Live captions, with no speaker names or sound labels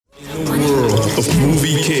of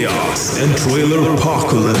movie chaos and trailer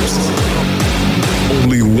apocalypse.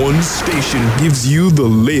 Only one station gives you the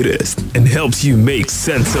latest and helps you make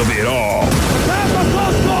sense of it all.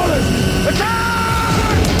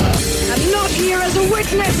 I'm not here as a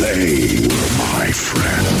witness! They were my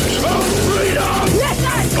friends. Oh, freedom!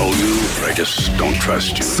 Listen! Oh, you, I just don't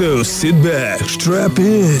trust you. So sit back, strap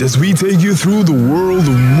in as we take you through the world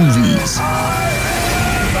of movies,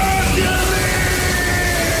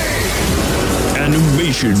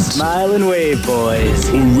 animations, Smile and wave, boys.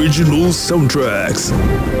 original soundtracks,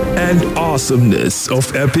 and awesomeness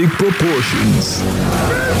of epic proportions.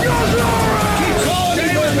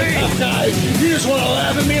 You just want to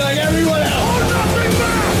laugh at me like everyone else.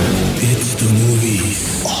 It's the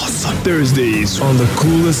movies. Awesome. Thursdays on the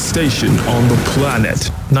coolest station on the planet,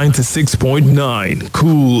 96.9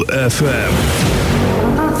 Cool FM.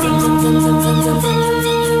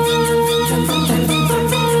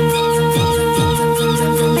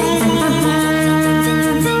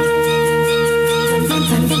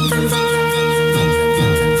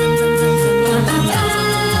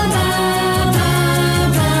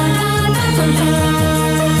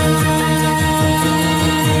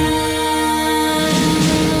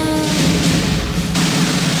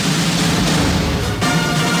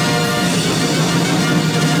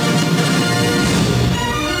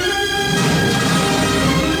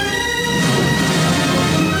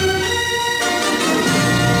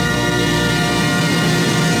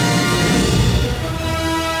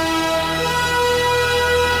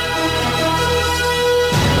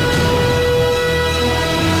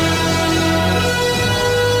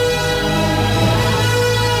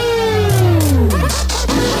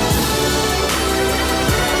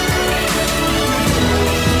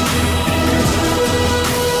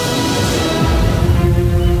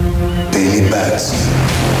 Daily Bats,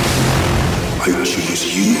 I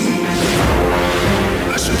choose you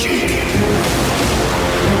as a champion.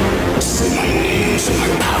 Say my name so my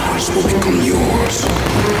powers will become yours.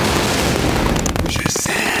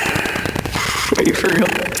 Shazam. Wait for real.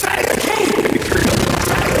 Wait for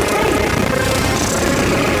real.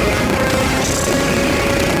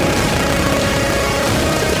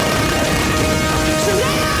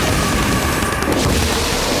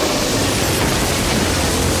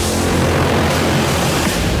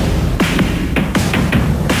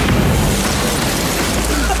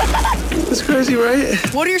 That's crazy, right?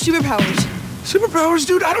 What are your superpowers? Superpowers,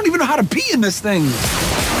 dude? I don't even know how to pee in this thing.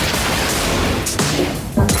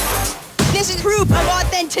 This is proof of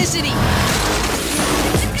authenticity.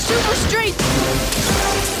 Super strength.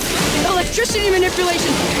 Electricity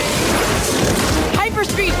manipulation.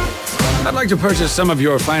 Hyperspeed. I'd like to purchase some of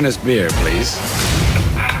your finest beer, please.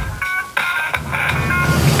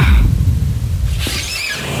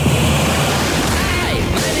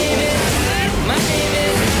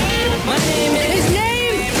 His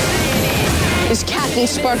name is Captain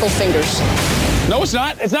Sparkle Fingers. No, it's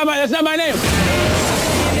not. That's not my name.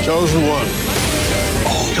 Chosen one.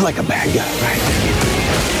 Oh, you're like a bad guy, right?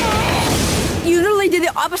 You literally did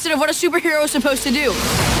the opposite of what a superhero is supposed to do.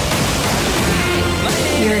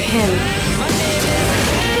 You're him.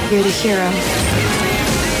 You're the hero.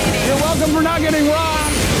 You're welcome for not getting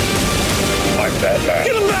wrong. Like that guy.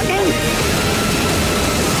 Get him back in.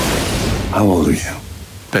 How old are you?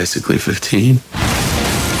 Basically 15.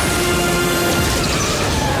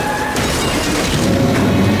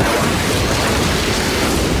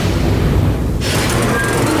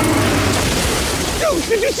 Dude,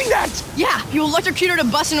 did you see that? Yeah, you electrocuted a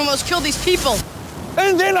bus and almost killed these people.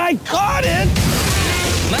 And then I caught it.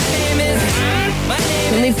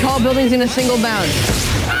 You leave tall buildings in a single bound.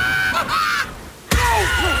 I'm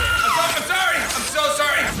sorry. I'm so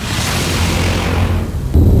sorry.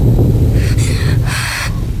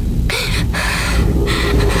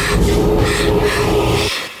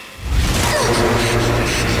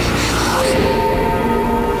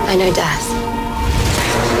 I know death.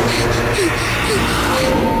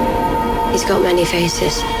 He's got many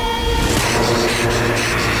faces.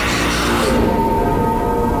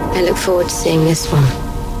 I look forward to seeing this one.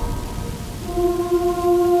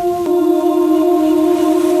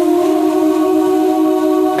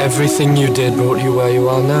 Everything you did brought you where you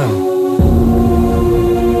are now.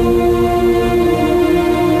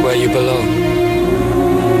 Where you belong.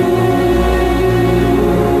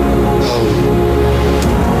 Home.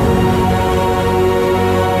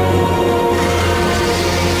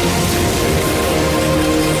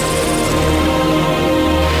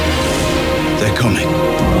 They're coming.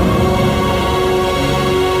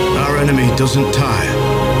 Our enemy doesn't tire.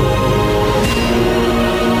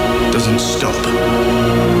 Doesn't stop.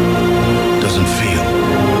 Doesn't feel.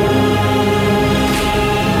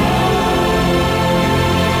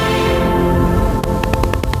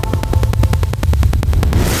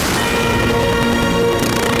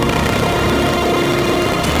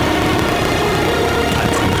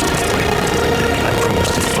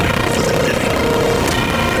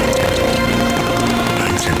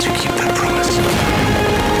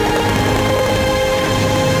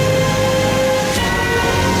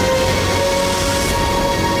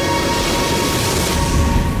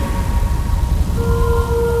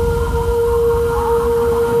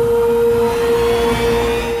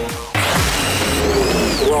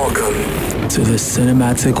 the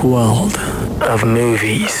cinematic world of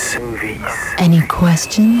movies. Any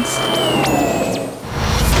questions?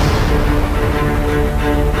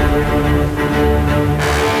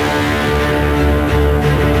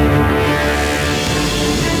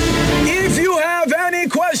 If you have any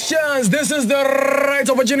questions, this is the right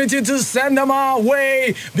opportunity to send them our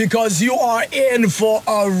way because you are in for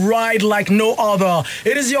a ride like no other.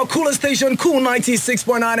 It is your coolest station, Cool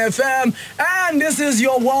 96.9 FM, and this is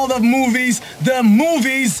your world of movies, the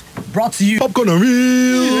movies brought to you. Popcorn and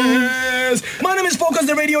Reels. Yes. My name is Focus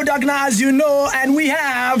the Radio Dagna, as you know, and we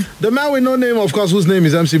have The man with no name, of course, whose name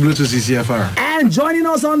is MC Bluetooth CCFR. and joining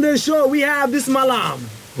us on the show, we have this Malam.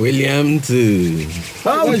 William too.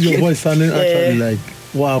 Why is your voice sounding actually like,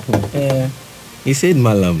 what happened? He said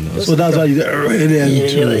Malam now. So that's why you did William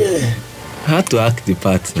too. How to act the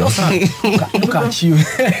part now? Look at you.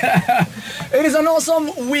 It is an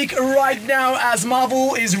awesome week right now as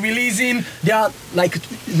Marvel is releasing their like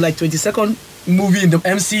 22nd movie in the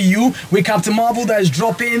MCU with Captain Marvel that is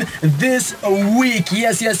dropping this week.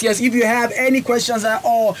 Yes. If you have any questions at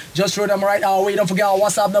all, just throw them right our way. Don't forget our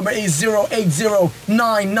WhatsApp number is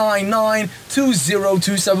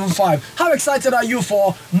 080-999-20275. How excited are you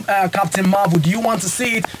for Captain Marvel? Do you want to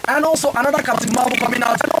see it? And also another Captain Marvel coming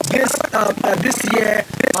out this year.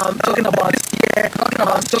 Talking about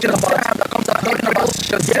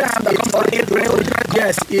April.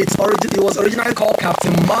 Yes, it was originally called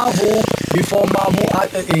Captain Marvel before Marvel,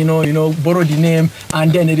 borrowed the name,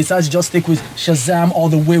 and then they decided to just stick with Shazam all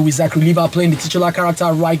the way with Zachary Levi playing the titular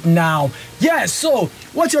character right now. Yes, so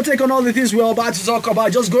what's your take on all the things we're about to talk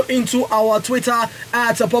about? Just go into our Twitter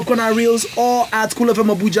at Popcorn and Reels or at Cool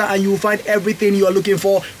FM Abuja, and you will find everything you are looking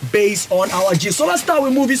for based on our gist. So let's start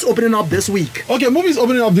with movies opening up this week. Okay, movies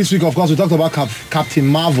opening up this week, of course, we talked about Captain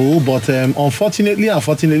Marvel, but unfortunately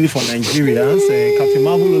for Nigerians, Captain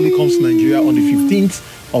Marvel only comes to Nigeria on the 15th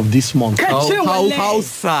of this month. How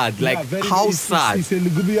sad? Like, yeah, how sad? It's a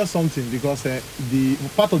lugubrious something because the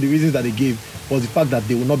part of the reasons that they gave was the fact that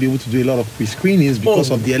they will not be able to do a lot of pre-screenings because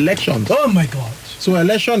of the elections. Oh my God. So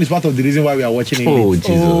election is part of the reason why we are watching it. Oh, Jesus.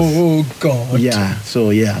 Oh God.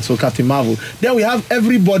 So Captain Marvel. Then we have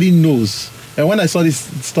Everybody Knows. And when I saw this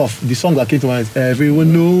stuff, the song that came to mind,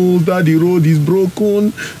 everyone knows that the road is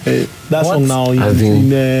broken. That song now is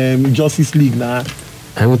in Justice League now.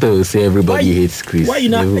 I wanted to say everybody hates Chris. Why you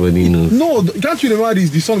not? Everybody knows. No, can't you remember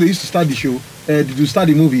the song they used to start the show? To start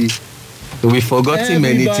the movie. We've forgotten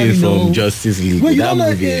many things from Justice League. Wait, you that don't like,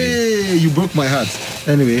 movie. hey, you broke my heart.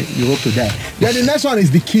 Anyway, you hope to die. Then the next one is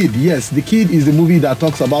The Kid. Yes, The Kid is the movie that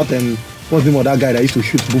talks about what's the name of that guy that used to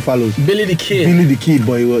shoot buffaloes? Billy the Kid. Billy the Kid,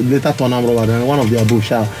 but he was later turned armed robber than one of their books.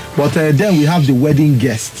 But then we have The Wedding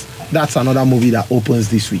Guest. That's another movie that opens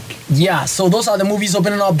this week. Yeah, so those are the movies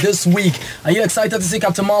opening up this week. Are you excited to see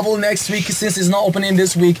Captain Marvel next week? Since it's not opening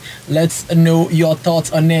this week, let's know your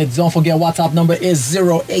thoughts on it. Don't forget, WhatsApp number is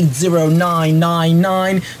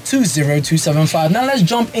 080-999-20275. Now let's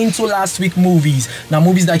jump into last week's movies. Now,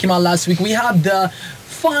 movies that came out last week, we have the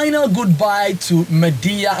final goodbye to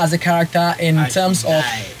Medea as a character in terms of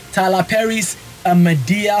Tyler Perry's A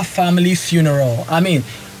Medea Family Funeral. I mean,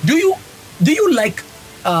 do you like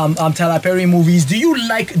Tyler Perry movies? Do you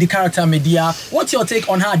like the character Medea? What's your take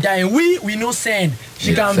on her dying? We know send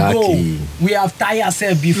she can go. We have tired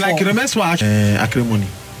herself before. Like remember acrimony.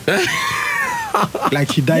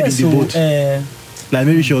 Like she died in the boat. Like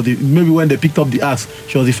maybe when they picked up the axe,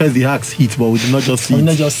 she was the first the axe hit, but we did not just see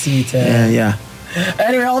it. Yeah.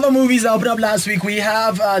 Anyway, all the movies that opened up last week, we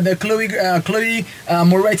have the Chloe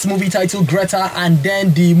Moretz movie titled Greta, and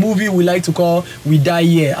then the movie we like to call We Die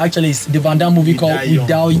Here. Actually, it's the Van Damme movie called We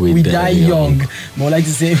Die Young. But I like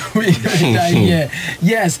to say We Die Here.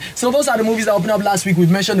 Yes. So those are the movies that opened up last week.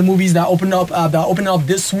 We've mentioned the movies that opened up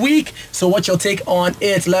this week. So what's your take on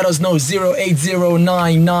it? Let us know.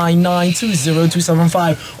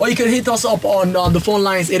 080-999-20275. Or you can hit us up on the phone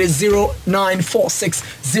lines. It is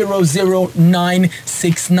 0946-00969.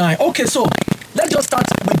 Okay, so let's just start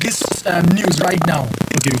with this news right now.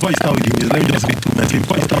 Okay, before you start with the news, let me just read two messages.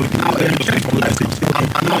 Before you start with the news, let me just read from live stage. I'm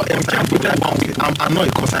not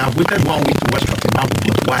because I have waited 1 week to watch Captain Marvel,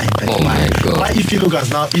 but why? Oh my God. Why Ify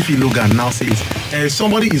Logan now says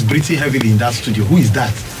somebody is breathing heavily in that studio. Who is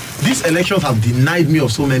that? These elections have denied me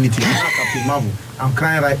of so many things. Captain Marvel, I'm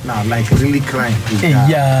crying right now, like really crying.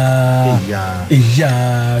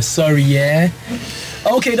 Sorry, yeah.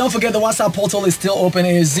 Okay, don't forget the WhatsApp portal is still open.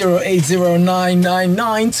 It is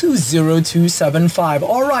 080-999-20275.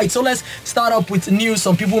 All right, so let's start up with news.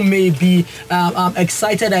 Some people may be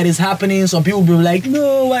excited that it's happening. Some people will be like,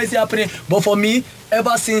 no, why is it happening? But for me,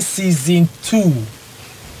 ever since season 2,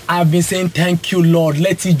 I've been saying thank you, Lord.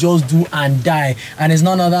 Let it just do and die. And it's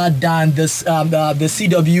none other than this the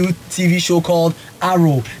CW TV show called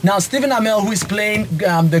Arrow. Now, Stephen Amell, who is playing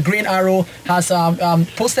the Green Arrow, has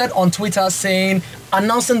posted on Twitter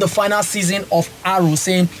announcing the final season of Arrow,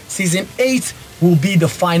 saying season 8 will be the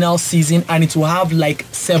final season and it will have like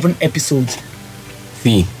 7 episodes.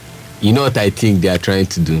 See, you know what I think they are trying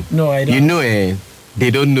to do? No, I don't. You know,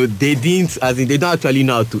 they don't know. They didn't, as in, they don't actually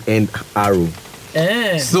know how to end Arrow.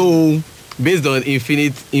 So, based on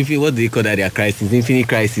Infinite, what do they call that? Their crisis, Infinite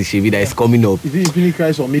Crisis, Shivi, that is coming up. Is it Infinite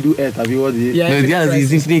Crisis or Middle Earth? Have you heard it? Yeah,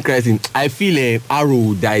 it's Infinite Crisis. I feel Arrow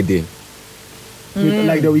will die there.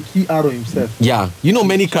 Like they will kill Arrow himself. Yeah, you know,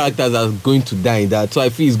 many characters are going to die in that, so I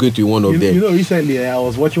feel it's going to be one of them. You know, recently I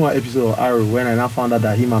was watching one episode of Arrow when I now found out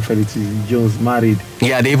that him and Felicity Jones married.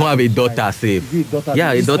 Yeah, they even have a daughter, safe.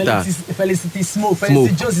 Yeah, a daughter. Felicity Smoke.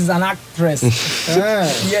 Felicity Jones is an actress.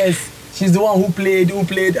 Yes. She's the one who played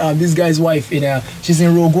this guy's wife in she's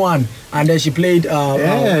in Rogue One, and then she played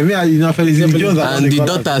Felicity Jones, and the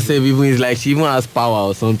daughter safe even is like she even has power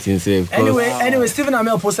or something safe. Anyway, Stephen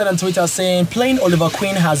Amell posted on Twitter saying, playing Oliver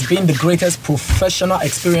Queen has been the greatest professional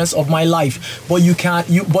experience of my life, but you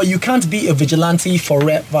can't be a vigilante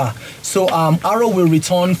forever. So Arrow will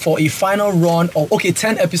return for a final run of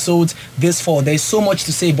 10 episodes this fall. There's so much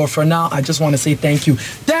to say, but for now I just want to say thank you.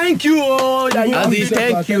 Thank you.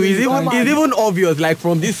 Thank you. It's even obvious, like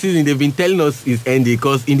from this season they've been telling us it's ending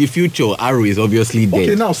because in the future Arrow is obviously dead.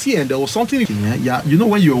 Okay, now see, and there was something. Yeah, you know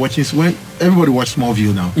when you were watching, when everybody watched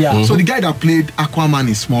Smallville now. Yeah. Mm-hmm. So the guy that played Aquaman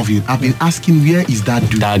in Smallville, I've been asking, where is that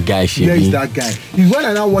dude? That guy, where is that guy? When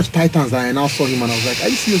I now watched Titans, I now saw him and I was like, are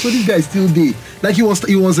you serious? So this guy is still there. Like he was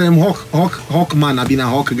Hawkman. I've been a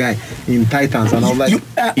Hawk guy in Titans, and I was like,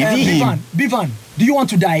 Bivan, do you want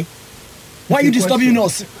to die? Why are you disturbing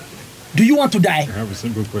us? Do you want to die? I have a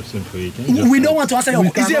simple question for you. We don't want to answer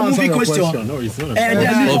your question. Is it a movie question? No, it's not.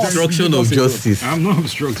 Obstruction of justice. I'm not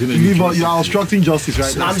obstructing anything. You are obstructing justice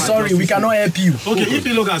right now. I'm sorry, we cannot help you. Okay, if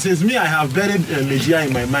you look and says, me, I have buried Megia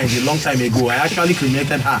in my mind a long time ago. I actually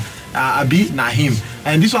cremated her. Abi Nahim.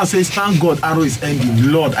 And this one says, thank God Arrow is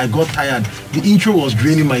ending. Lord, I got tired. The intro was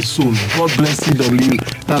draining my soul. God bless CW.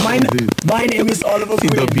 My name is Oliver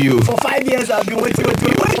CW. For 5 years I've been waiting you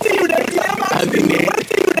that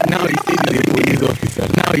now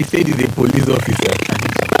he said he's a police officer.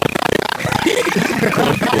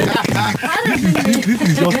 This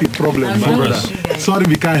is just a problem, my brother. Sorry,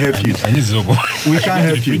 we can't help you. We can't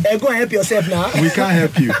help you. Go and help yourself now. We can't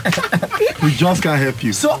help you. We just can't help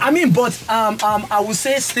you. So I mean, but I would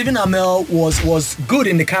say Stephen Amell was good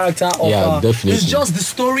in the character of. Yeah, definitely. It's just the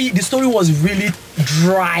story. The story was really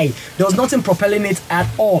dry. There was nothing propelling it at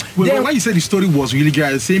all. Well, when you said the story was really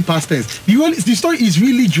dry, same past tense. The story is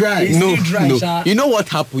really dry. It's really dry. You know what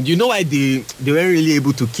happened? You know why they weren't really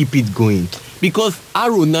able to keep it going? Because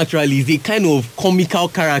Arrow naturally is a kind of comical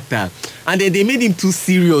character, and then they made him too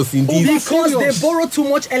serious in this. Because they borrowed too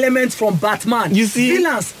much elements from Batman. You see,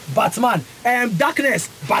 villains, Batman, darkness,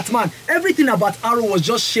 Batman. Everything about Arrow was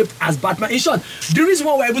just shaped as Batman. In short, the reason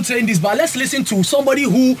why we're able to say this, but let's listen to somebody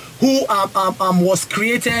who was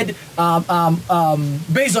created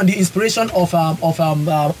based on the inspiration of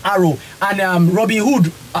Arrow and Robin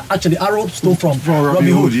Hood. Actually, Arrow stole from Robin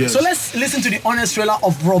Hood. Yes. So let's listen to the honest trailer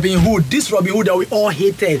of Robin Hood. This Robin Hood that we all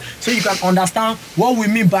hated, so you can understand what we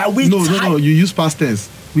mean by we. No. You use past tense.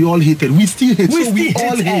 We all hated. We still hate. We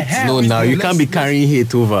all hate. No, now you can't be carrying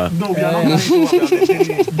hate over. No, we are not carrying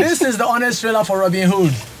over. This is the honest trailer for Robin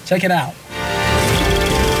Hood. Check it out.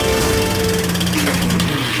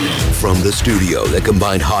 From the studio that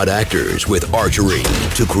combined hot actors with archery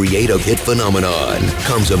to create a hit phenomenon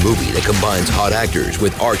comes a movie that combines hot actors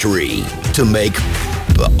with archery to make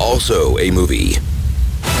also a movie.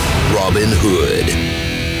 Robin Hood.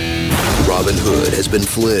 Robin Hood has been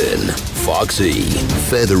Flynn, foxy,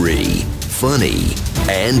 feathery, funny,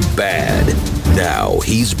 and bad. Now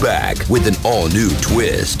he's back with an all-new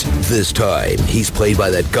twist. This time, he's played by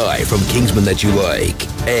that guy from Kingsman that you like.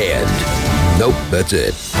 And nope, that's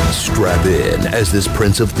it. Strap in as this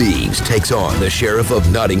Prince of Thieves takes on the Sheriff of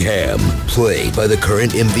Nottingham, played by the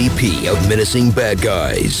current MVP of menacing bad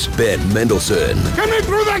guys, Ben Mendelsohn. Get me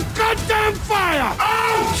through that goddamn fire!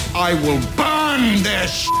 Out! I will burn their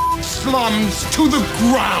slums to the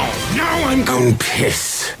ground. Now I'm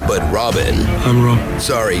pissed. But Robin, I'm Rob.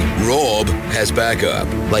 Sorry, Rob has backup,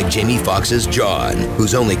 like Jamie Foxx's John,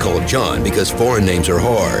 who's only called John because foreign names are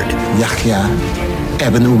hard. Yahya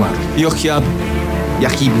Ibn Umar. Yahya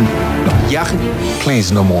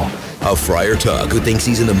plays no more. A Friar Tuck who thinks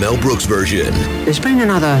he's in the Mel Brooks version. There's been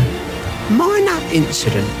another minor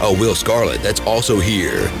incident. A Will Scarlet that's also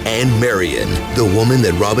here. And Marion, the woman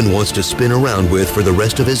that Robin wants to spin around with for the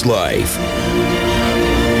rest of his life.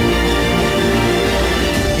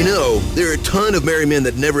 You know, there are a ton of married men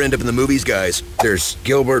that never end up in the movies, guys. There's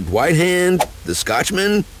Gilbert Whitehand, The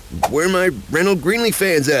Scotchman. Where are my Reynold Greenleaf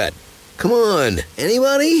fans at? Come on,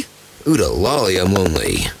 anybody? Ooda lolly, I'm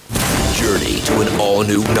lonely. Journey to an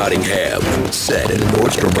all-new Nottingham, set in the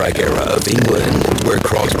Nordstrom-Rack era of England, where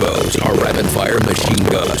crossbows are rapid-fire machine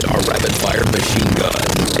guns,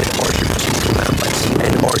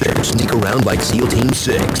 and archers sneak around like SEAL Team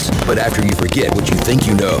 6. But after you forget what you think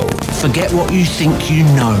you know. Forget what you think you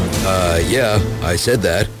know. Yeah, I said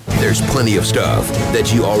that. There's plenty of stuff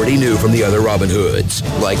that you already knew from the other Robin Hoods,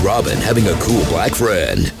 like Robin having a cool black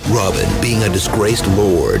friend, Robin being a disgraced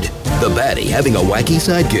lord, the baddie having a wacky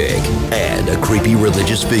sidekick, and a creepy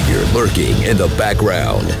religious figure lurking in the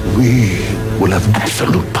background. We will have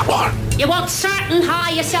absolute power. You won't certain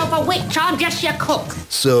hire yourself a witch, I'm just your cook.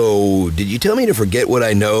 So, did you tell me to forget what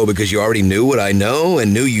I know because you already knew what I know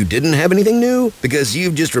and knew you didn't have anything new? Because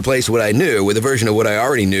you've just replaced what I knew with a version of what I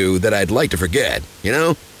already knew that I'd like to forget, you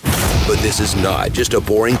know? But this is not just a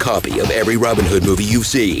boring copy of every Robin Hood movie you've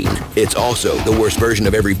seen. It's also the worst version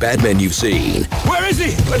of every Batman you've seen. Where is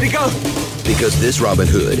he? Where'd he go? Because this Robin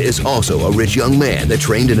Hood is also a rich young man that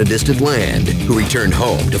trained in a distant land, who returned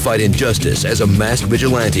home to fight injustice as a masked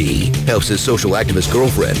vigilante, helps his social activist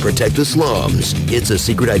girlfriend protect the slums, hits a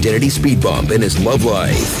secret identity speed bump in his love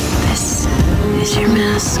life. This is your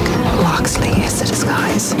mask. Loxley is a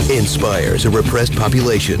disguise. Inspires a repressed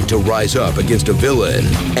population to rise up against a villain,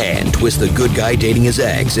 and twist the good guy dating his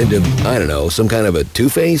ex into, I don't know, some kind of a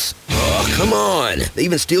Two-Face? Oh, come on! They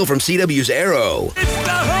even steal from CW's Arrow. It's the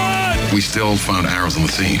Hood! We still found arrows on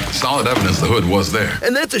the scene. Solid evidence the Hood was there.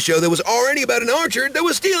 And that's a show that was already about an archer that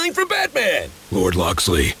was stealing from Batman. Lord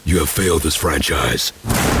Loxley, you have failed this franchise.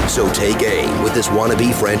 So take aim with this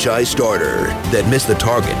wannabe franchise starter that missed the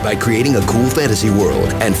target by creating a cool fantasy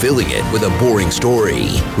world and filling it with a boring story,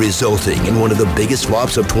 resulting in one of the biggest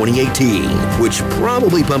flops of 2018, which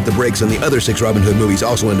probably pumped the brakes on the other 6 Robin Hood movies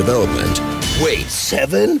also in development. Wait,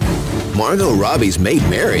 7? Margot Robbie's Maid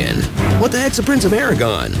Marian? What the heck's the Prince of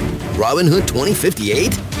Aragon? Robin Hood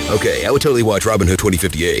 2058? Okay, I would totally watch Robin Hood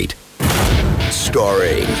 2058.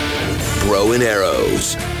 Starring Bro and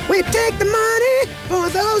Arrows. We take the money for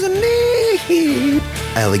those in need.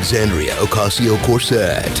 Alexandria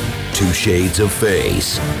Ocasio-Cortez. 2 Shades of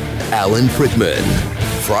Face. Alan Prickman.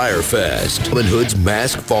 Friar Fest. Robin Hood's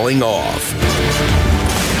mask falling off.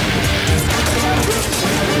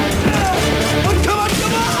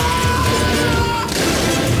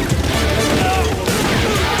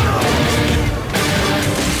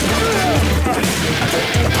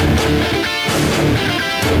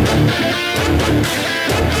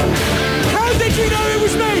 How did you know it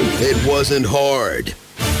was me? It wasn't hard.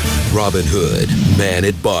 Robin Hood, man,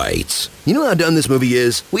 it bites. You know how done this movie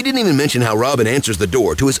is? We didn't even mention how Robin answers the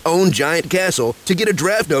door to his own giant castle to get a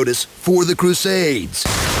draft notice for the Crusades.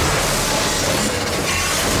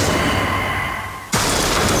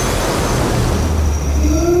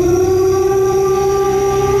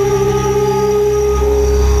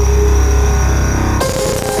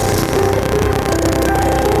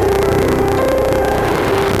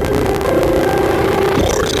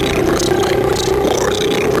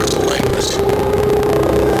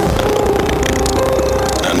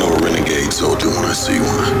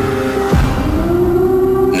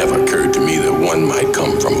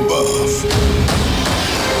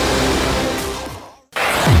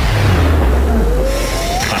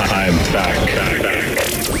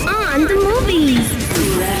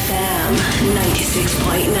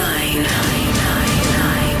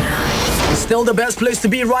 The best place to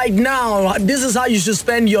be right now. This is how you should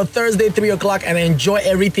spend your Thursday 3 o'clock and enjoy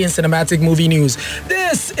everything cinematic movie news.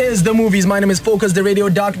 This is the movies. My name is Focus, the radio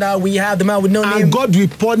doc. Now we have the man with no name. And God will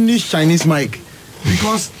punish Chinese Mike.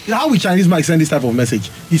 Because how will Chinese Mike send this type of message?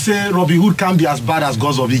 He said Robin Hood can't be as bad as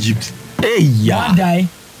gods of Egypt. Hey, yeah. Die.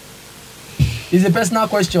 It's a personal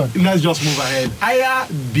question. Let's just move ahead. Aya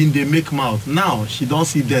been the make mouth. Now she don't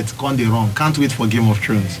see death, gone the wrong. Can't wait for Game of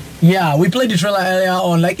Thrones. Yeah, we played the trailer earlier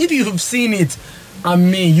on. Like, if you've seen it, I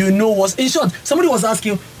mean, you know what's... In short, somebody was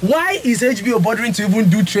asking, why is HBO bothering to even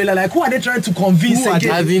do trailer? Like, who are they trying to convince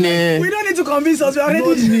again? We don't need to convince us. We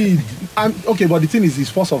already need. Okay, but the thing is,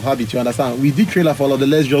 it's force of habit, you understand? We did trailer for all of the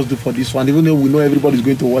Let's Just Do for this one, even though we know everybody's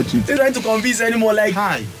going to watch it. They're trying to convince anymore. Like,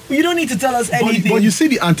 you don't need to tell us anything. But you see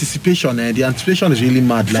the anticipation, the anticipation is really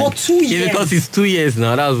mad. Like, for 2 years. Yeah, because it's 2 years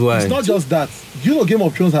now, that's why. It's not just that. You know, Game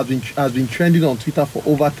of Thrones has been trending on Twitter for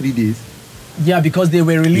over 3 days. Yeah, because they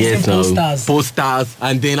were releasing posters,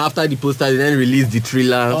 and then after the posters, they then released the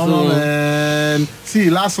trailer. Oh man! See,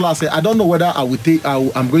 last, I don't know whether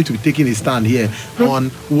I'm going to be taking a stand here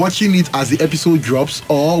on watching it as the episode drops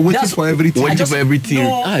or waiting for everything. No,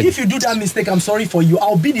 if you do that mistake, I'm sorry for you.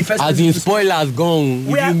 I'll be the first. As in spoilers gone.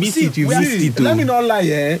 If you miss it, you missed it. Let me not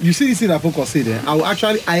lie. You see this thing that Focus said.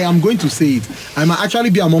 I am going to say it. I might actually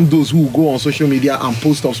be among those who go on social media and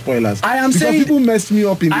post up spoilers. Because people messed me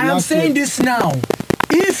up in the last. I am saying this now.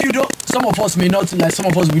 If you don't, some of us may not, like some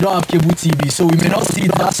of us, we don't have cable TV, so we may not see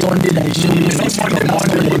that Sunday that you should.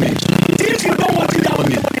 If you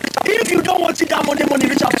don't watch it that Monday morning,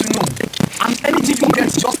 reach afternoon, and anything you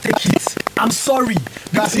get, just take it. I'm sorry.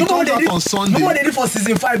 Because no one did for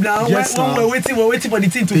season 5 now. Yes, when we're waiting for the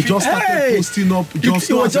thing to finish. They just started posting up.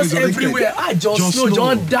 It was just everywhere.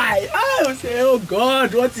 John died. I would say, oh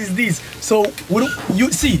God, what is this? So we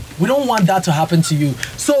don't want that to happen to you.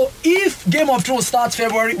 So if Game of Thrones starts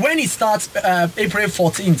February, when it starts April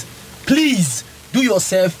 14th, please do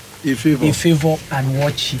yourself a favor and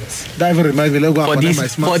watch it. That even reminds me, let's go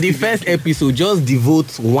for the first episode, just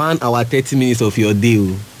devote 1 hour 30 minutes of your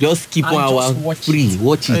day. Just keep 1 hour free.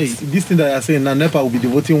 Watch it. Hey, this thing that you're saying now, NEPA will be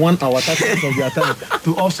devoting 1 hour 30 minutes of their time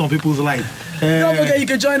to off some people's life. Don't forget, you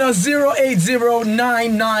can join us.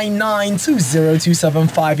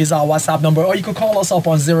 080-999-20275 is our WhatsApp number, or you can call us up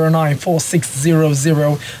on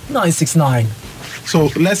 0946000969.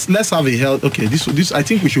 So let's have a health. Okay, this I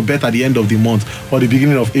think we should bet at the end of the month or the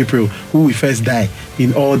beginning of April who will first die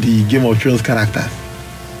in all the Game of Thrones characters.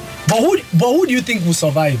 But who do you think will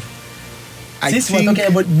survive? Since we're talking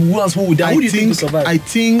about who would die, who do you think will survive? I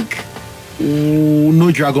think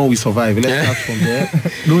no dragon will survive. Let's start from there.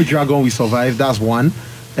 No dragon will survive. That's one.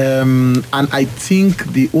 And I think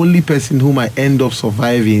the only person who might end up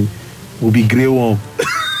surviving will be Grey Worm.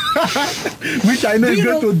 Which I know is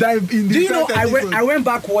going to dive in the. Do you know? I went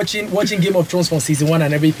back watching Game of Thrones from season 1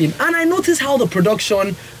 and everything, and I noticed how the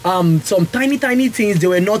production, some tiny things, they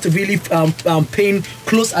were not really paying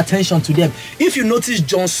close attention to them. If you notice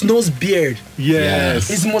Jon Snow's beard,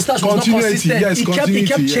 his mustache was not consistent. Yes, he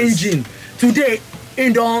kept changing. Today,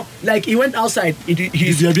 like he went outside.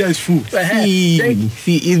 His beard is full.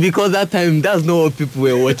 See, it's because that time that's not what people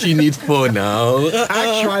were watching it for now.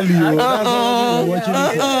 Actually, that's not what we were watching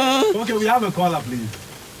it for. Okay, we have a caller, please.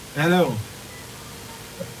 Hello.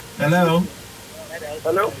 Hello.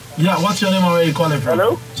 Yeah, what's your name and where are you calling from?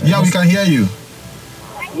 Hello. Yeah, we can hear you.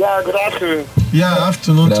 Yeah, good afternoon. Yeah,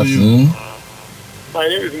 afternoon to you. My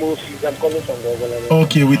name is Moses. I'm calling from Ghana.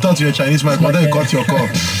 Okay, we thought you were Chinese, but then you got your call.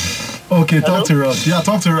 Okay, talk to us. Yeah,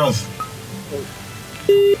 talk to us.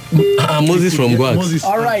 Moses from Guac.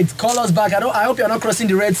 All right, call us back. I hope you're not crossing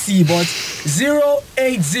the Red Sea, but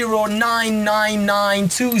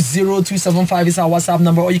 080-999-20275 is our WhatsApp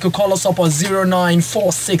number, or you can call us up on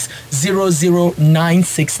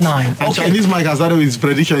 0946000969. And Chinese Mike has started with his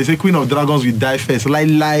prediction. He said Queen of Dragons will die first.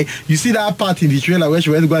 Lie. You see that part in the trailer where she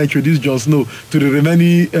went to go and introduce Jon Snow to the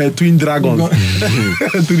remaining twin dragons,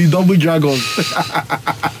 to the double dragons.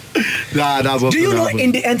 That's what. Do you know happen.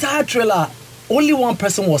 In the entire trailer, only one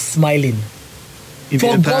person was smiling?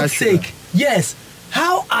 For God's sake, yes.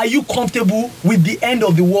 How are you comfortable with the end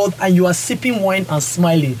of the world and you are sipping wine and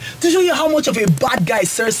smiling? To show you how much of a bad guy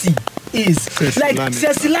Cersei is.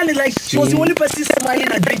 Cersei Lannister, like she was the only person smiling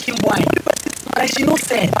and drinking wine. Like she knows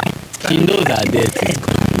sense. She knows that death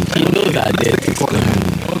is coming.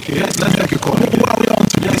 Okay, let's take a call. Who are we on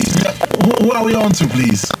to, please? Who are we on to,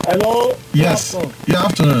 please? Hello. Yes. Good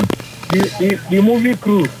afternoon. The movie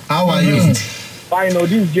crew. How are you? Fine.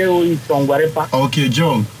 This is Joe is from Guarepa. Okay,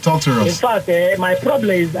 Joe, talk to us. In fact, my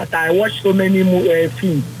problem is that I watch so many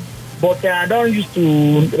films, but I don't used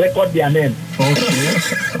to record their name. Okay.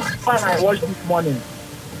 I watched this morning.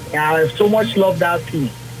 I so much love that film.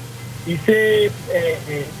 He say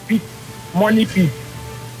money thief.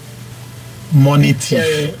 Money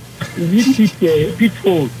thief.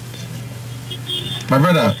 Pitfall. My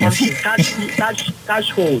brother. Cash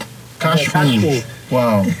hold. Cash hold.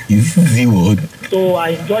 Wow. Is this the word? So I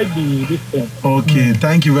enjoyed this film. Okay,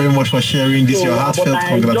 thank you very much for sharing this. Your heartfelt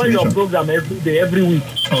congratulations. I enjoy your program every day, every week.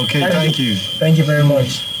 Okay, thank you. Thank you very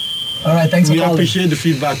much. All right, thanks for calling. We appreciate the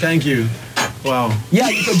feedback. Thank you. Wow. Yeah,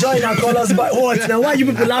 you can join and call us back. What? Now, why are you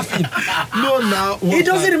people laughing? No, now. He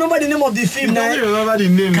doesn't remember the name of the film. He doesn't remember the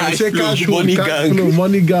name. Cash flow,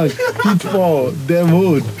 money gang. Pitfall, them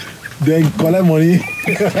hood. Then collect money.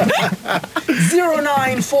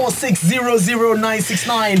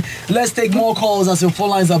 094600969. Let's take more calls as your phone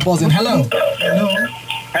lines are buzzing. Hello.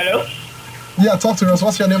 Hello. Yeah, talk to us.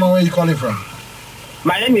 What's your name and where are you calling from?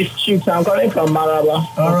 My name is Chief. I'm calling from Maraba.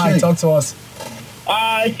 All right, talk to us.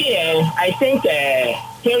 I think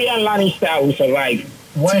Tyrion Lannister will survive.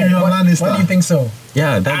 Why do you think so?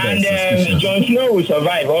 Yeah, that and Jon Snow will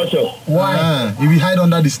survive also. Why? If we hide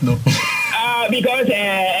under the snow. Because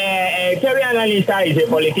Tyrion Lannister is a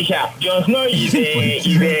politician. Jon Snow is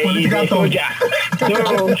a soldier. So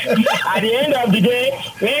at the end of the day,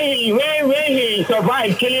 when he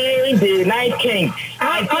survived killing the Night King,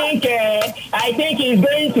 I think he's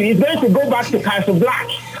going to go back to Castle Black.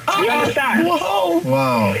 You understand?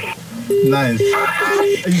 Wow. Nice.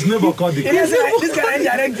 He's never caught the This guy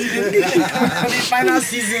directed the final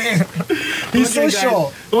season. He's so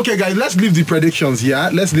sure. Okay, guys, let's leave the predictions here.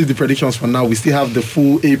 Let's leave the predictions for now. We still have the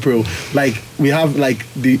full April. Like we have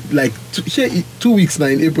two weeks now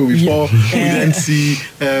in April before we then see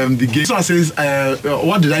the game. So I says,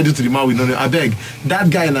 what did I do to the man with no? I beg that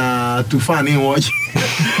guy na Tufan ain't watch.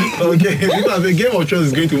 Okay, because the Game of Thrones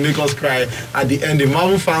is going to make us cry at the end. The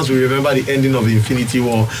Marvel fans will remember the ending of the Infinity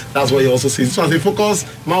War. That's what he also says. So as a focus,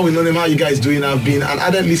 man, we know how you guys doing. I've been an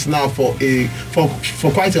added listener for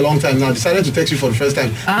quite a long time now. Decided to text you for the first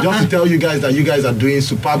time just to tell you guys that you guys are doing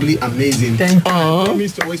superbly amazing. Thank you.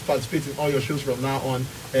 Promise to always participate in all your shows from now on.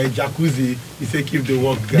 Jacuzzi, he said keep the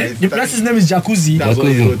work, guys. The person's name is Jacuzzi. That's what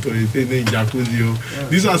he wrote to it. His name is Jacuzzi.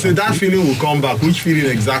 This one said that feeling will come back. Which feeling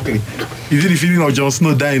exactly? Is it the feeling of Jon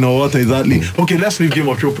Snow dying or what exactly? Okay, let's leave Game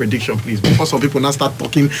of Thrones prediction, please. Before some people now start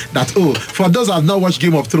talking that, for those who have not watched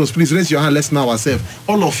Game of Thrones, please raise your hand. Let's know ourselves.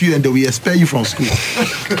 All of you, and then we expel you from school.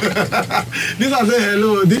 This one said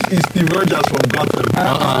hello. This is Steve Rogers from Gotham.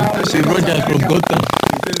 Steve Rogers from Gotham.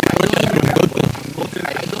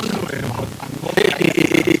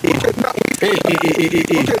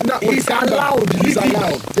 Okay, now he's allowed.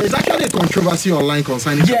 There's actually a controversy online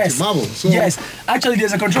concerning Captain Marvel. Yes, actually,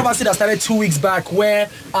 there's a controversy that started 2 weeks back where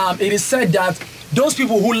it is said that those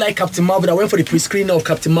people who like Captain Marvel, that went for the pre-screening of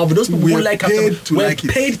Captain Marvel, those people who like Captain Marvel were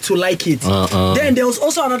paid to like it. Then there was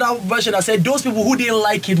also another version that said those people who didn't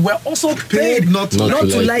like it were also paid not to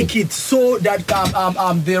like it, so that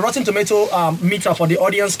the Rotten Tomato meter for the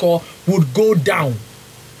audience score would go down.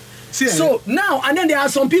 So now, and then there are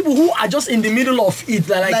some people who are just in the middle of it.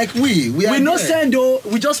 Like we not saying though,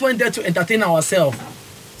 we just went there to entertain ourselves.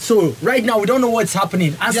 So right now we don't know what's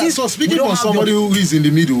happening. And so speaking for somebody who is in the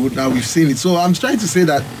middle, now we've seen it. So I'm trying to say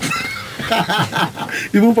that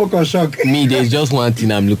even for shock. Me, there's just one thing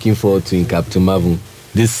I'm looking forward to in Captain Marvel.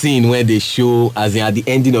 The scene where they show, as in at the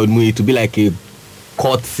ending of the movie, to be like a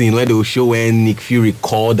court scene where they will show when Nick Fury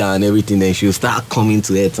called her and everything, then she'll start coming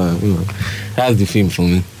to Earth. That's the film for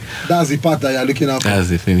me. That's the part that you're looking at. That's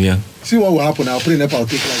the film, yeah. See what will happen. I'll put an I'll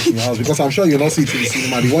take lights in your house because I'm sure you'll not see it in the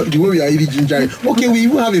cinema. The way we are eating ginger. Okay, we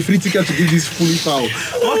even have a free ticket to give this fully foul.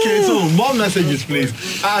 Okay, so more messages, please.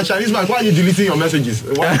 Chinese Mike, why are you deleting your messages?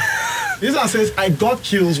 This one says, I got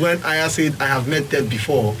chills when Aya said I have met Ted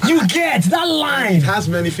before. You get that line. It has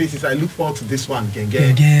many faces. I look forward to this one,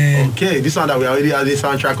 Genge. Okay, this one that we already have the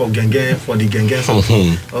soundtrack of Genge for the Genge song.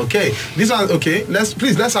 Okay, this one, okay. Let's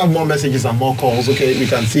have more messages and more calls. Okay, we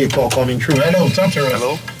can see a call coming through. Hello, talk to us.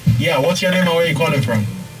 Hello. Yeah, what's your name and where are you calling from?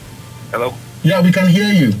 Hello. Yeah, we can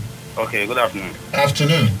hear you. Okay, good afternoon.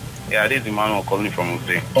 Afternoon. Yeah, this is Emmanuel calling from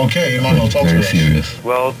Ose. Okay, Emmanuel, talk to us.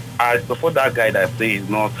 Well, I support that guy that says he's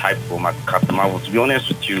not hyped for Captain Marvel. To be honest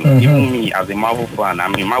with you, even me as a Marvel fan,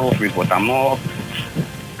 I'm a Marvel freak, but I'm not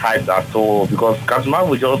hyped at all because Captain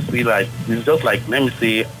Marvel just feel like it's just like, let me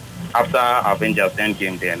say, after Avengers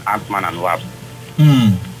Endgame, then Ant-Man and Wasp.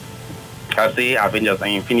 I say Avengers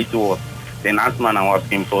and Infinity War, then Ant-Man and Wasp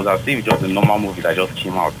came, so it was as if just a normal movie that just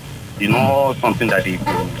came out. You know, something that they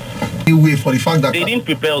wait for the fact that they didn't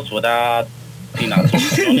prepare us for that thing at all.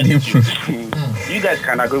 You guys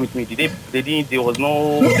can agree with me. They didn't. There was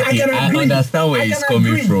no. I understand where he's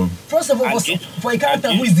coming from. First of all, for a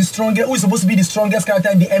character who is the strongest, who is supposed to be the strongest character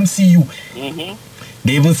in the MCU,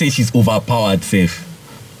 they even say she's overpowered, safe.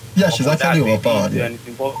 Yeah, she's actually overpowered.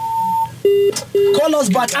 Call us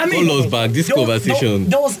back. I mean, call us back. This conversation.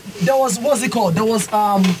 There was what's it called?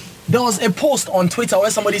 There was a post on Twitter where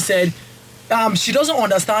somebody said, she doesn't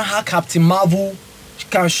understand how Captain Marvel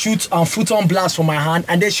can shoot photon blast from my hand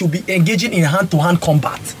and then she'll be engaging in hand-to-hand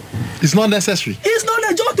combat. It's not necessary. It's not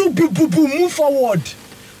necessary. Just to move forward.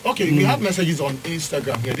 Okay, we have messages on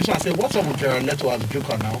Instagram here. This one says, what's up with Jared Leto as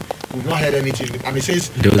Joker now? We've not heard anything. And it says,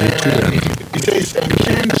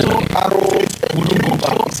 Chainsaw Arrow wouldn't go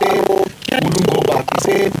back. He said, wouldn't go back. He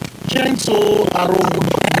said, Chainsaw Arrow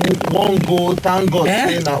won't go. Thank God.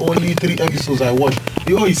 Saying that only 3 episodes I watched.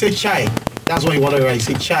 He said Chai. That's what he wanted to write. He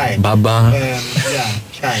said Chai. Baba.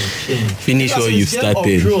 Chai. Finish what you started.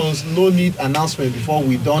 Game of Thrones, no need announcement before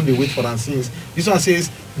we done the wait for and scenes. This one says,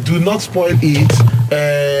 do not spoil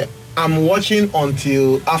it. I'm watching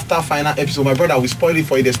until after final episode. My brother will spoil it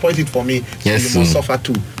for you. They spoiled it for me. So Yes, you must sir. suffer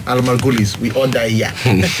too. Almargolis, we all die here.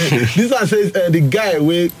 This one says the guy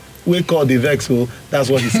we call the vex, so that's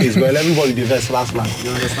what he says. Well, everybody the vex last. You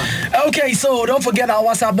understand? Okay, so don't forget our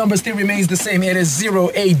WhatsApp number still remains the same. It is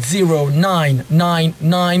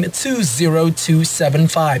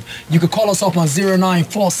 08099920275. You could call us up on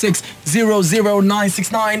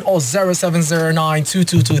 0946000969 or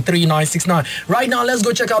 0709222369. Right now, let's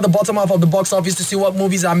go check out the bottom half of the box office to see what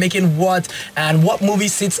movies are making what and what movie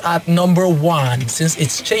sits at number 1, since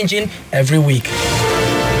it's changing every week.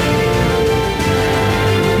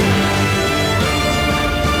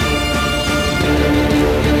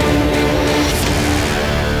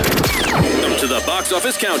 To the box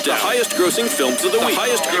office countdown. The highest grossing films of the week.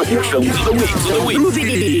 Highest grossing films of the week.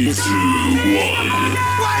 Movies. $22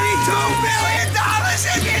 million in hours!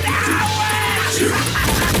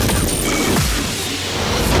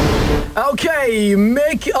 Okay,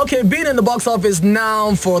 being in the box office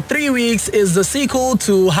now for 3 weeks is the sequel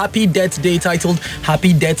to Happy Death Day titled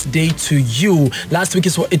Happy Death Day to You. Last week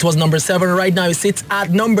it was number 7. Right now it sits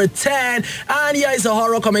at number 10. And yeah, it's a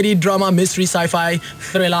horror, comedy, drama, mystery, sci-fi,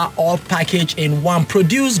 thriller, all packaged in one.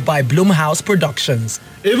 Produced by Blumhouse Productions.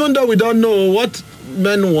 Even though we don't know what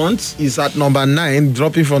Men Want is at number 9,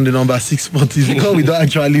 dropping from the number 6 spot, is because we don't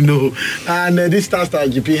actually know. And this stars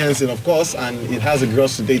GP Henson, of course, and it has a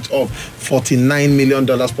gross to date of $49 million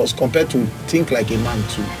plus, compared to Think Like a Man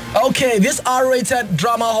too. Okay, this R-rated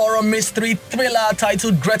drama horror mystery thriller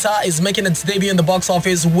titled Greta is making its debut in the box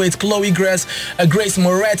office with Chloe Grace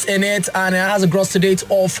Moretz in it, and it has a gross to date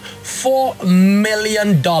of $4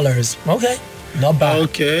 million. Okay. Not bad.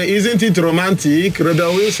 Okay, isn't it romantic?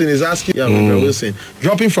 Rebel Wilson is asking. Yeah, Rebel Wilson.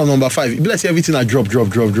 Dropping from number 5. Let's say everything I drop.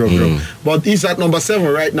 But he's at number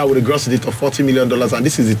 7 right now with a gross date of $40 million, and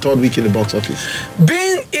this is the 3rd week in the box office.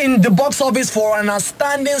 Being in the box office for an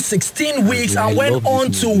outstanding 16 weeks and went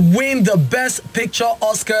on to win the Best Picture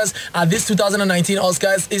Oscars at this 2019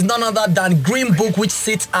 Oscars is none other than Green Book, which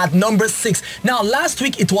sits at number 6. Now, last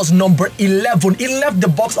week it was number 11. It left the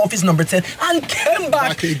box office number 10 and came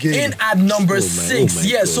back in at number 6.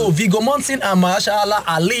 Yes, so Viggo Mortensen and Mahershala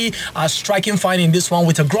Ali are striking fine in this one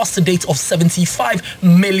with a gross to date of $75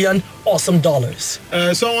 million awesome dollars.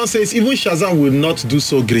 Someone says even Shazam will not do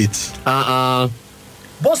so great.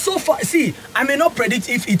 But so far, see, I may not predict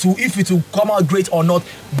if it will come out great or not,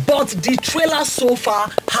 but the trailers so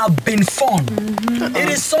far have been fun. It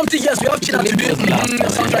is something, yes, we have Chida to do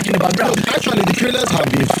soundtrack in the background. Actually, the trailers have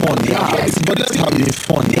been fun. Yes, but let's have been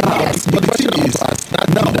fun. Yes. But the thing is,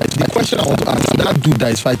 now, the question I want to ask, that dude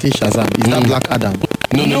that is fighting Shazam, is that Black Adam?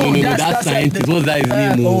 No, that's scientist. What's that his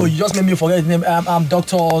name? Oh, you just made me forget his name.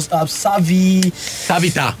 Dr.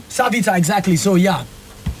 Savita, exactly. So, yeah.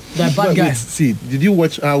 The bad guy. See, did you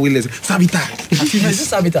watch Will Savita? Is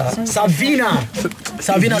this Savita? Savina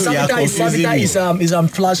is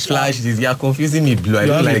Flash. You are confusing me, Blue.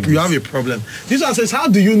 You have a problem. This one says, how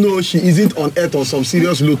do you know she isn't on Earth on some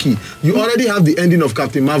serious low-key? You already have the ending of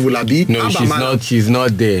Captain Marvel, Abi. No, she's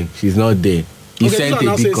not there. He okay, sent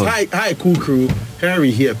a says, hi, cool crew.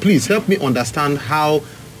 Harry here. Please help me understand how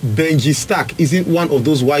Benji Stark isn't one of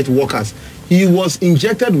those white walkers. He was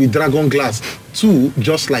injected with dragon glass too,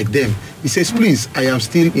 just like them. He says, please, I am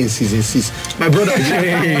still in season 6. My brother,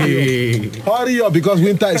 hurry up because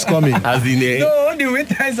winter is coming. No, the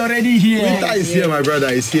winter is already here. Winter is here, my brother,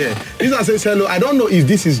 is here. This one says, hello. I don't know if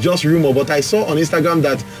this is just rumor, but I saw on Instagram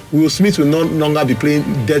that Will Smith will no longer be playing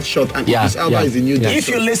Deadshot, and Idris Elba is the new Deadshot. If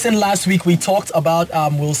you listen last week, we talked about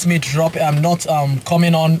Will Smith not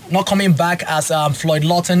coming back as Floyd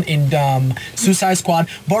Lawton in Suicide Squad.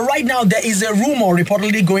 But right now, there is a rumor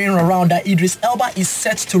reportedly going around that Idris Elba is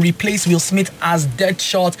set to replace Will Smith as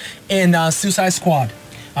Deadshot in Suicide Squad.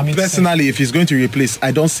 I mean, personally, if he's going to replace,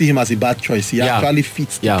 I don't see him as a bad choice. He actually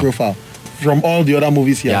fits the profile from all the other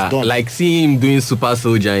movies he has done. Like seeing him doing Super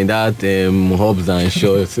Soldier in that Hobbs and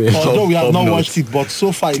Shaw. Although we have not watched it, but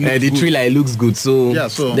so far it looks the trailer looks good. So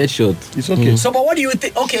Deadshot. It's okay. So, but what do you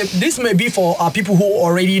think? Okay, this may be for people who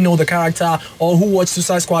already know the character or who watched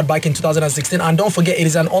Suicide Squad back in 2016. And don't forget, it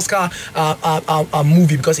is an Oscar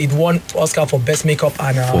movie because it won Oscar for best makeup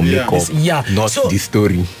and for makeup. Not the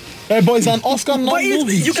story. But it's an Oscar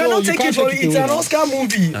movie. You cannot take it for it. It's an Oscar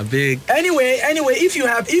movie. Anyway,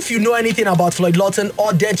 if you know anything about Floyd Lawton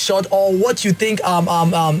or Deadshot or what you think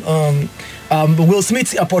Will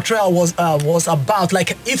Smith's portrayal was about,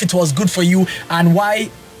 like if it was good for you and why,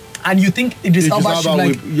 and you think Idris Elba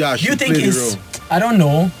should you think it's, I don't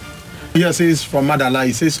know. Yes, it's from Madala.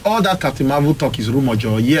 He says, all that Captain Marvel talk is rumor,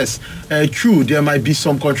 Joe. Yes, true. There might be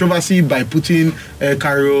some controversy by putting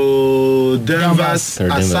Carol Danvers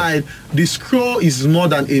aside. The scroll is more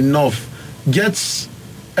than enough. Gets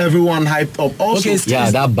everyone hyped up. Also,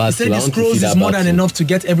 that battle. Say the scrolls is more than enough to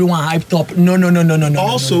get everyone hyped up. No.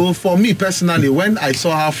 Also, for me personally, when I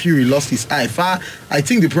saw how Fury lost his eye, I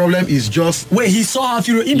think the problem is just. Wait, he saw how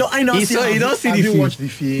Fury. He don't see the film. Watch the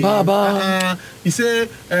film. He said,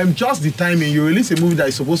 just the timing. You release a movie that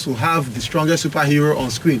is supposed to have the strongest superhero on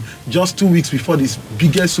screen just 2 weeks before this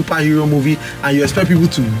biggest superhero movie, and you expect people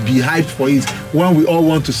to be hyped for it when we all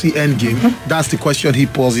want to see Endgame. That's the question he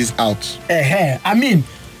poses out. I mean.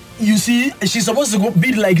 You see, she's supposed to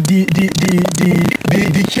be like the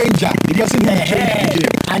changer. The person who changes the game.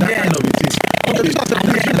 And then, kind of it is. For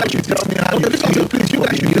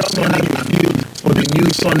the new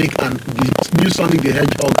Sonic and the new Sonic the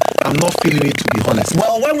Hedgehog, I'm not feeling it, to be honest.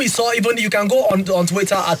 Well, when we saw, even you can go on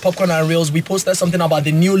Twitter at Popcorn and Reels, we posted something about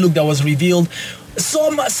the new look that was revealed.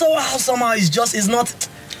 Somehow it's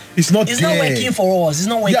not working for us. It's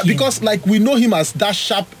not working. Yeah, because like we know him as that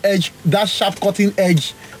sharp cutting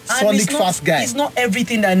edge Sonic fast guy. It's not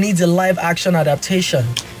everything that needs a live action adaptation.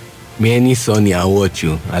 Me any Sony, I watch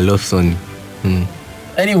you. I love Sony.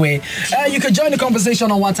 Anyway, you can join the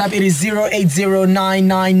conversation on WhatsApp. It is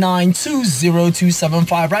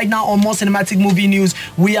 08099920275. Right now on More Cinematic Movie News,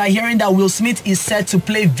 we are hearing that Will Smith is set to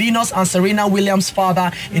play Venus and Serena Williams'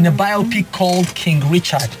 father in a biopic called King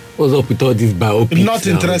Richard. What's up with all these biopics? Not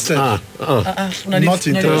interested. Not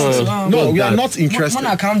interested. No, we are not interested.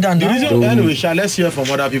 Calm down now. Anyway, let's hear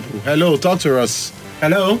from other people. Hello, talk to us.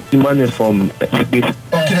 Hello? Emmanuel from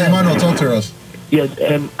Okay, Emmanuel, talk to us. Yes,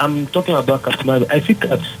 I'm talking about Captain Marvel. I think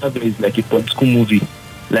Captain Marvel is like a political movie.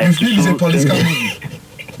 Like you feel it's a political movie?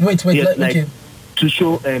 Wait, yes, okay. To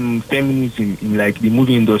show feminism in like the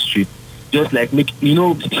movie industry. Just like since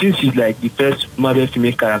she's like the first Marvel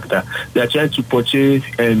female character, they are trying to portray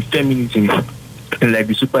feminism in like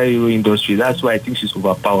the superhero industry. That's why I think she's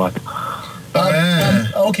overpowered.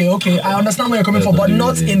 Okay. I understand where you're coming from, but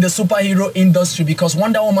not in the superhero industry, because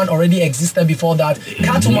Wonder Woman already existed before that.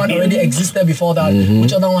 Catwoman already existed before that.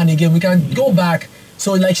 Which other one again? We can go back.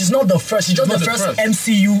 So like she's not the first. She's just the first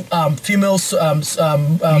MCU female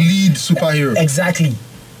lead superhero. Exactly.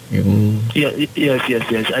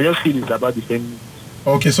 Yes. I just feel it's about the feminism.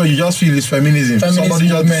 Okay, so you just feel it's feminism. Somebody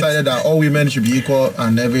just decided that all women should be equal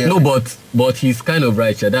and everything. No, but he's kind of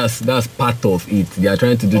right. That's part of it. They are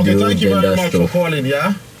trying to do the whole gender stuff. Thank you very much for calling.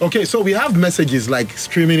 Yeah. Okay, so we have messages like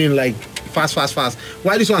streaming in like fast.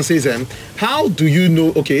 Why this one says how do you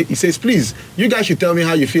know? Okay, he says please, you guys should tell me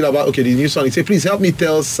how you feel about the new song. He said please help me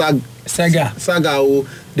tell Sega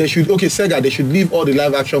they should leave all the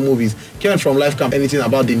live action movies. Ken from Life Camp, anything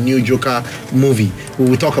about the new Joker movie. We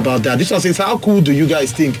will talk about that. This one says, how cool do you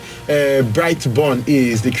guys think Brightburn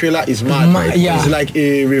is? The trailer is mad. It's like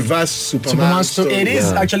a reverse Superman story. It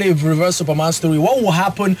is actually a reverse Superman story. What will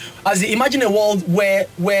happen? Imagine a world where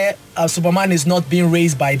Superman is not being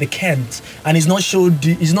raised by the Kent, and he's not shown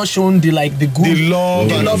the good, the love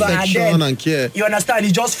and affection and care. You understand?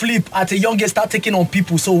 He just flip at a young age, start taking on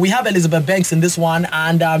people. So we have Elizabeth Banks in this one,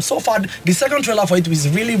 and so far the second trailer for it was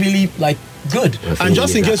really like good. And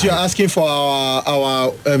just in case you're asking for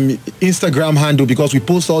our Instagram handle, because we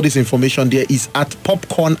post all this information there, is at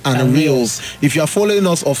Popcorn and Reels. If you are following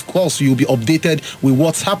us, of course you'll be updated with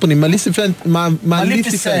what's happening. Maleficent,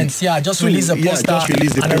 just release a poster.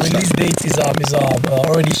 The release date is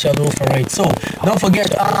already scheduled for it. So don't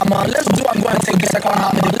forget, let's go and take the second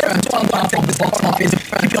half of the box office.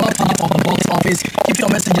 Keep your laptop on the box office. Keep your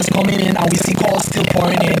messages coming in, and we see calls still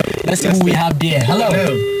pouring in. Let's see who we have there. Hello.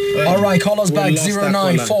 All right, call us back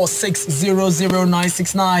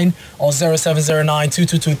 0946000969 or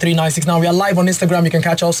 070922239969. We are live on Instagram. You can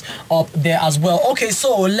catch us up there as well. Okay,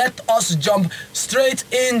 so let us jump straight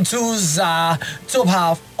into the top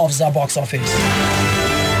half of the box office.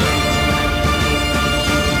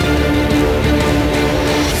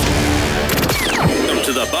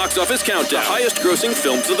 To the box office countdown. The highest grossing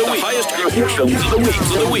films of the week. The highest grossing films of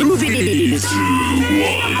the week. Movies. $22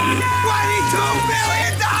 million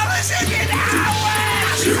in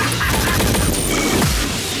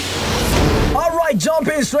All right,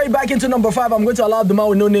 jumping straight back into number 5. I'm going to allow the man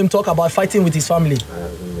with no name talk about fighting with his family.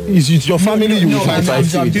 Is it your family you will fight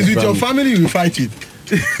it? Is it your family you will fight it?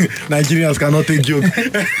 Nigerians cannot take joke.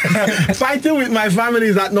 Fighting with My Family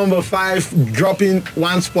is at number 5, dropping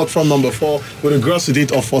one spot from number 4 with a gross to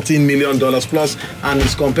date of $14 million plus, and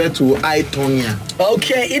is compared to I, Tonya.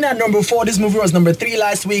 Okay, in at number 4, this movie was number 3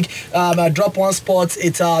 last week. Dropped one spot.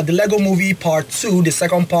 It's the Lego Movie Part 2, the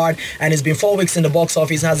second part, and it's been 4 weeks in the box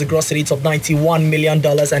office. Has a gross to date of $91 million,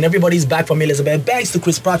 and everybody's back from Elizabeth Banks to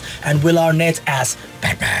Chris Pratt and Will Arnett as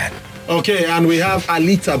Batman. Okay, and we have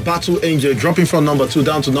Alita Battle Angel dropping from number 2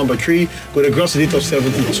 down to number 3 with a gross rate of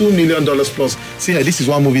 $72 million plus. See, this is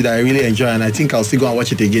one movie that I really enjoy, and I think I'll still go and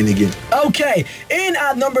watch it again. Okay, in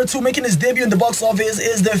at number 2, making his debut in the box office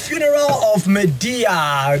is The Funeral of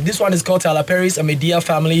Medea. This one is called Tyler Perry's A Medea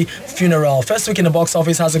Family Funeral. First week in the box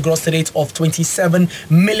office has a gross rate of $27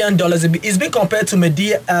 million. It's been compared to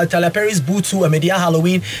Tyler Perry's Boo 2, A Medea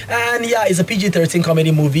Halloween, and yeah, it's a PG-13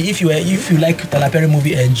 comedy movie. If you like Tyler Perry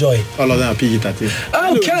movie, enjoy. All of them are PG-13.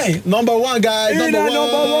 Okay. Number 1, guys. Number one.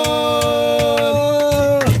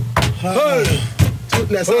 Hey.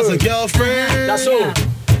 Toothless has a girlfriend. That's all.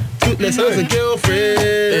 Toothless has a girlfriend.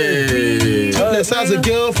 Hey. Toothless has a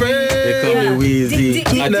girlfriend. They call me Weezy.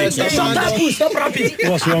 Stop rapping.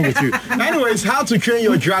 What's wrong with you? Anyways, How to Train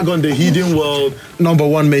Your Dragon, The Hidden World, number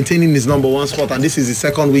 1, maintaining his number 1 spot, and this is the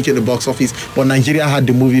second week in the box office, but Nigeria had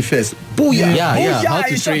the movie first. Booyah! Yeah. How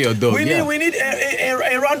to Train Your Dog. We need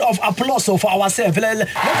a round of applause for ourselves. Let us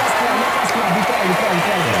clap.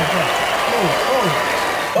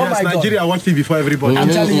 Oh yes, my God. Nigeria watched it before everybody. I'm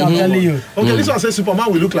telling you. Okay, this one says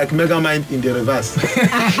Superman will look like Megamind in the reverse.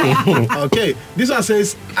 Okay, this one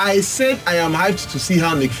says, I said I am hyped to see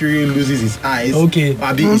how Nick Fury loses his eyes. Okay.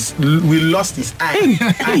 We lost his eye.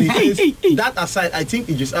 And it says, that aside, I think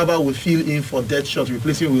Idris Elba will fill in for Deadshot,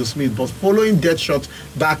 replacing Will Smith. But following Deadshot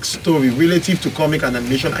backstory relative to comic and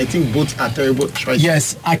animation, I think both are terrible choices.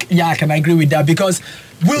 Yes, I can agree with that, because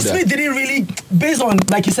Will Smith didn't really, based on,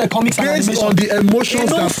 like you said, comics and animation. Based on the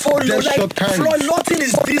emotions that Deadshot carries. Floyd Lawton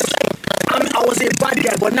is this, I was a bad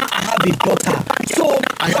guy, but now I have a daughter. So,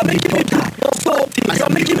 you're making me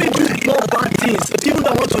do more bad things. People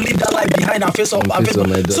that want to leave that life behind and face up.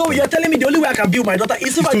 So, you're telling me the only way I can build my daughter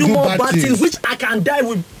is if I do more bad things, which I can die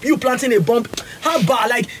with you planting a bomb. How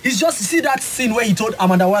bad? Like, it's just, see that scene where he told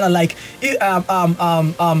Amanda Waller, like, if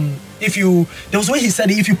you, there was a way he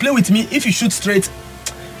said it, if you play with me, if you shoot straight,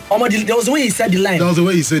 there was the way he said the line.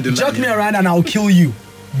 Jerk me around and I'll kill you.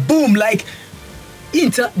 Boom, like,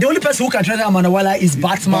 the only person who can threaten Amanda Waller is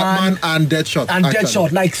Batman and Deadshot.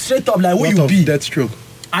 Deadshot, like straight up, like who you be. Deathstroke.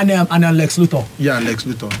 And Lex Luthor. Yeah, Lex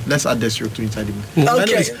Luthor. Let's add Deathstroke to inside the movie. Okay.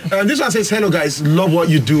 Anyways, this one says, hello guys, love what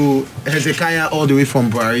you do. Hezekiah all the way from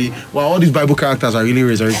Buhari. Wow, all these Bible characters are really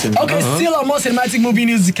resurrecting. Okay, still on more cinematic movie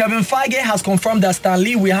news. Kevin Feige has confirmed that Stan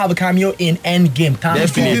Lee will have a cameo in Endgame.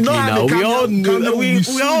 Definitely now. We all know. We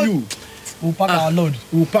all We'll pack our load.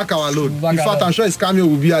 In fact, I'm sure his cameo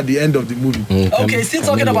will be at the end of the movie. Okay, still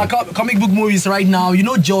talking about comic book movies right now. You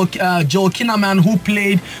know Joel Kinnaman who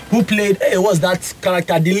played hey, what's that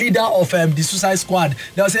character? The leader of the Suicide Squad.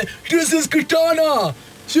 They'll say, this is Katana.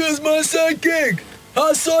 She's my sidekick.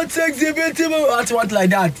 Her sword exhibitable. What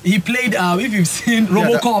like that. He played if you've seen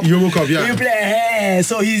RoboCop. Yeah. He played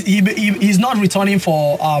so he's not returning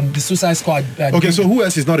for the Suicide Squad. Okay, so who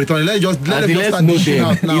else is not returning? Let's start dishing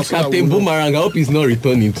out now. It's Captain Boomerang. I hope he's not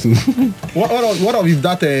returning too. What if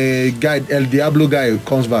that guy El Diablo guy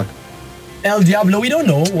comes back? El Diablo, we don't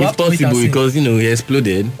know. It's possible because he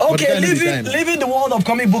exploded. Okay, leaving the world of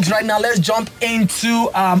comic books right now, let's jump into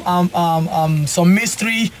some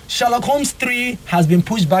mystery. Sherlock Holmes 3 has been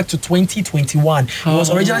pushed back to 2021. It was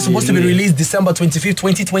originally supposed to be released December 25th,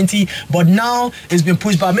 2020, but now it's been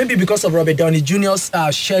pushed back, maybe because of Robert Downey Jr.'s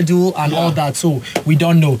schedule and all that, so we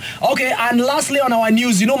don't know. Okay, and lastly on our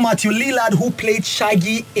news, you know Matthew Lillard, who played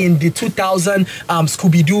Shaggy in the 2000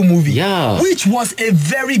 Scooby-Doo movie, which was a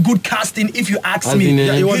very good casting, if you ask me.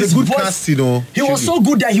 Yeah, it was a good cast, you know. He was so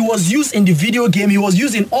good that he was used in the video game. He was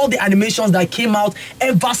used in all the animations that came out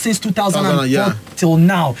ever since 2004 till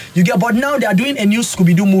now. You get, but now they are doing a new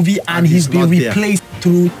Scooby-Doo movie, and he's been replaced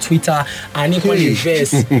through Twitter. And he he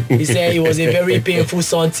said it was a very painful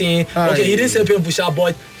something. Okay, he didn't say painful,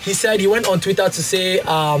 but he said he went on Twitter to say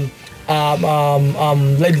let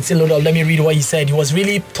me read what he said. He was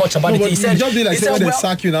really touched about it. He said,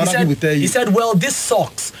 he said, well, this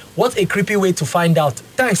sucks. What a creepy way to find out.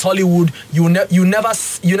 Thanks, Hollywood. You never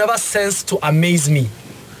sense to amaze me.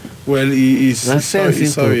 Well, he's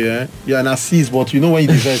sorry, yeah. Yeah, Narcisse, but you know when you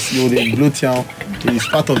diverse, they blow down. It's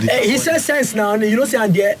part of the. He says sense now. You know, say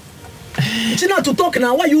and there. You know to talk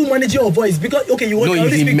now. Why you manage your voice? Because you can only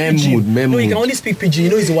speak PG. No, you can only speak PG. You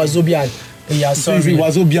know, he's a Wazobian. Yeah, sorry. So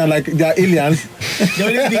was Obian like they are aliens. They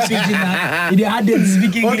only speak Swedish now. They had them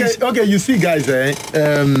speak English. Okay, you see, guys,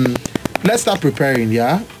 let's start preparing,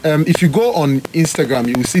 yeah? If you go on Instagram,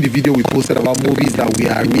 you will see the video we posted about movies that we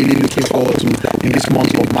are really looking forward to in this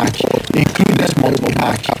month of March.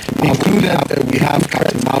 Included we have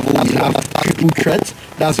Captain Marvel, we have Triple Threat.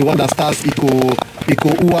 That's the one that stars Iko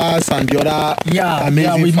Uwais and the other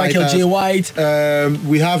amazing with fighters. Michael J. White.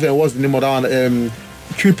 We have, what's the name of that one?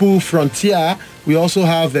 Triple Frontier. We also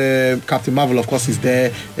have Captain Marvel, of course, is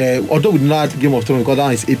there. Although we do not have Game of Thrones because that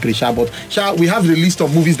one is April, but we have the list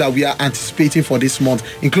of movies that we are anticipating for this month,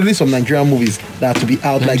 including some Nigerian movies that are to be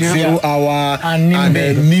out, like 0 Hour and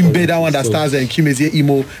Nimbe, that one that stars Chimezie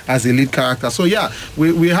Imo as the lead character. So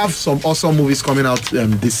we have some awesome movies coming out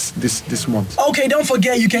this month. Okay, don't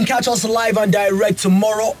forget you can catch us live and direct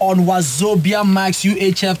tomorrow on Wazobia Max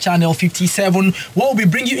UHF channel 57, where we'll be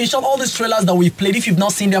bringing you in short all these trailers that we've played. If you've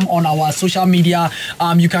not seen them on our social media,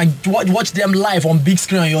 you can watch them live on big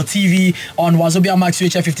screen on your TV on Wazobia Max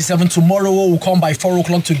UHF 57. Tomorrow will come by 4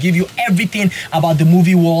 o'clock to give you everything about the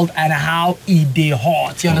movie world and how it dey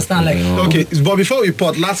hot. You understand? Okay, but before we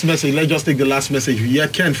put last message, let's just take the last message. Here,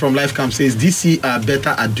 Ken from Livecam says DC are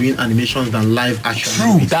better at doing animations than live action.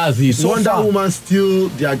 True, movies. That's it. Wonder Woman still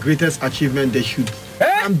their greatest achievement. They should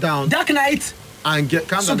calm down. Dark Knight. And calm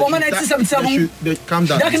down. Superman 1977. Calm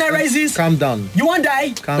down. Dark Knight Rises. Calm down. You want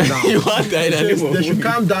die? Calm down. You want die? They should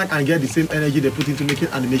calm down and get the same energy they put into making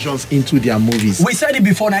animations into their movies. We said it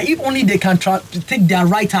before. Now, if only they can take their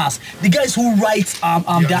writers, the guys who write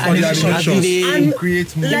their animations, and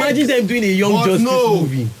create movies. Imagine them doing a Young Justice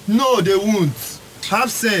movie. No, they won't.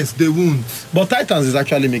 Have sense, they won't. But Titans is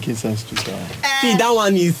actually making sense too. See, that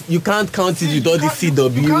one is, you can't count it with all the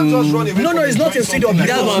CW. You can't just run away No, it's not a CW.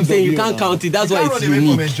 That's what I'm saying. You can't count it. That's why it's unique. You can't run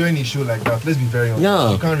away from enjoying a show like that. Let's be very honest.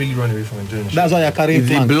 Yeah. You can't really run away from enjoying a show. That's why you're carrying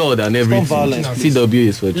the blood and everything. CW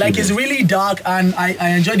is for like it's really dark, and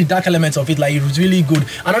I enjoy the dark elements of it. Like it was really good.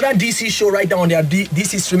 Another DC show right now on their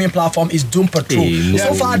DC streaming platform is Doom Patrol. Hey,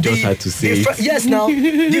 so far, the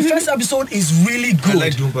first episode is really good. I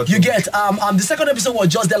like Doom Patrol. You get the second episode was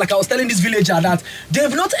just there. Like I was telling this villager that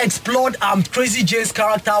they've not explored Crazy Jane's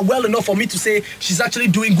character well enough for me to say she's actually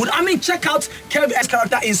doing good. I mean, check out Kevin's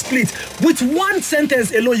character in Split. With one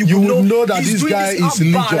sentence alone, you will know that this guy is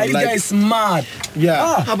legion. This guy is mad.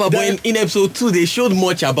 Yeah. How about in episode 2 they showed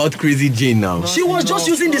much about Crazy Jane now? She was just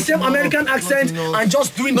using the same American accent and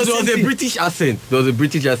just doing the same thing. There was a British accent.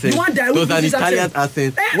 There was an Italian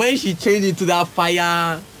accent. When she changed into that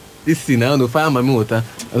fire. This thing, I don't know, fire mami water.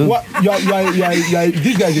 What?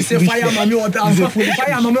 This guy is a fire mami water.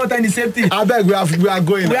 Fire mami water in the same thing. I beg, we are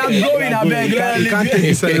going. We are going, I beg. We can't take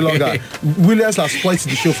this any longer. Williams has spoiled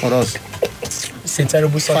the show for us. It's a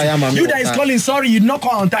terrible song. Fire mami You that is calling, sorry, you did not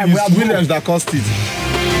call on time. It's Williams that caused it.